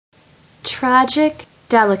Tragic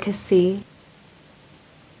delicacy.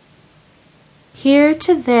 Here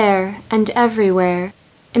to there and everywhere,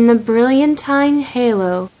 in the brilliantine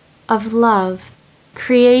halo of love,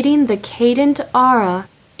 creating the cadent aura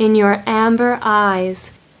in your amber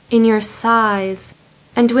eyes, in your sighs,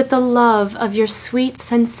 and with the love of your sweet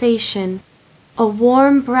sensation, a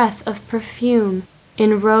warm breath of perfume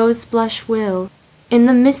in rose blush will, in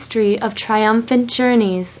the mystery of triumphant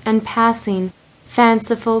journeys and passing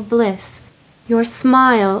fanciful bliss, your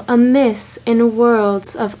smile amiss in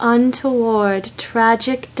worlds of untoward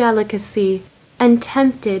tragic delicacy and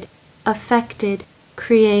tempted, affected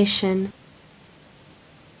creation.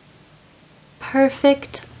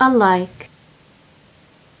 Perfect alike.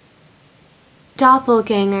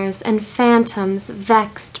 Doppelgangers and phantoms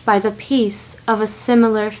vexed by the peace of a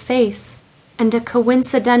similar face and a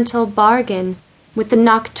coincidental bargain with the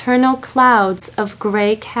nocturnal clouds of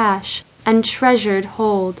gray cash and treasured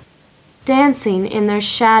hold, dancing in their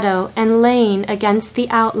shadow and laying against the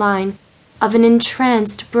outline of an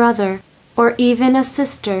entranced brother or even a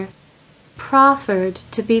sister, proffered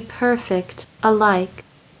to be perfect alike.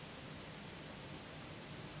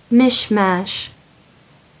 Mishmash.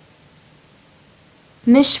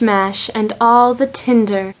 Mishmash and all the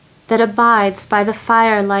tinder that abides by the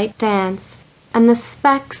firelight dance, and the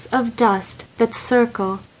specks of dust that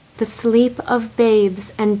circle the sleep of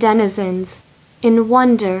babes and denizens, in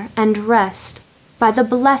wonder and rest by the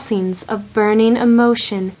blessings of burning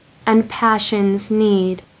emotion and passion's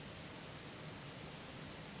need.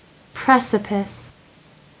 Precipice.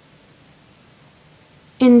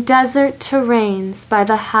 In desert terrains by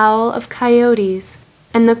the howl of coyotes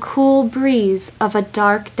and the cool breeze of a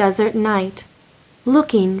dark desert night,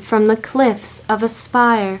 looking from the cliffs of a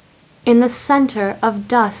spire in the center of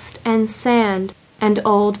dust and sand and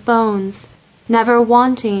old bones, never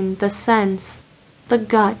wanting the sense, the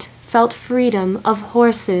gut felt freedom of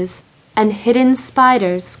horses and hidden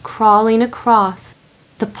spiders crawling across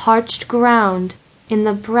the parched ground in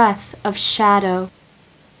the breath of shadow.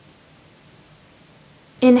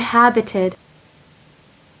 Inhabited.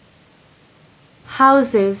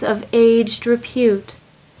 Houses of aged repute,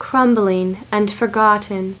 crumbling and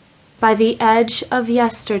forgotten by the edge of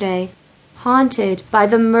yesterday, haunted by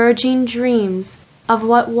the merging dreams of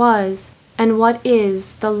what was and what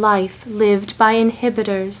is the life lived by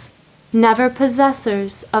inhibitors, never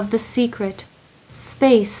possessors of the secret,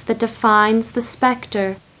 space that defines the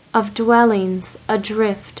spectre of dwellings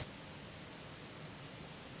adrift,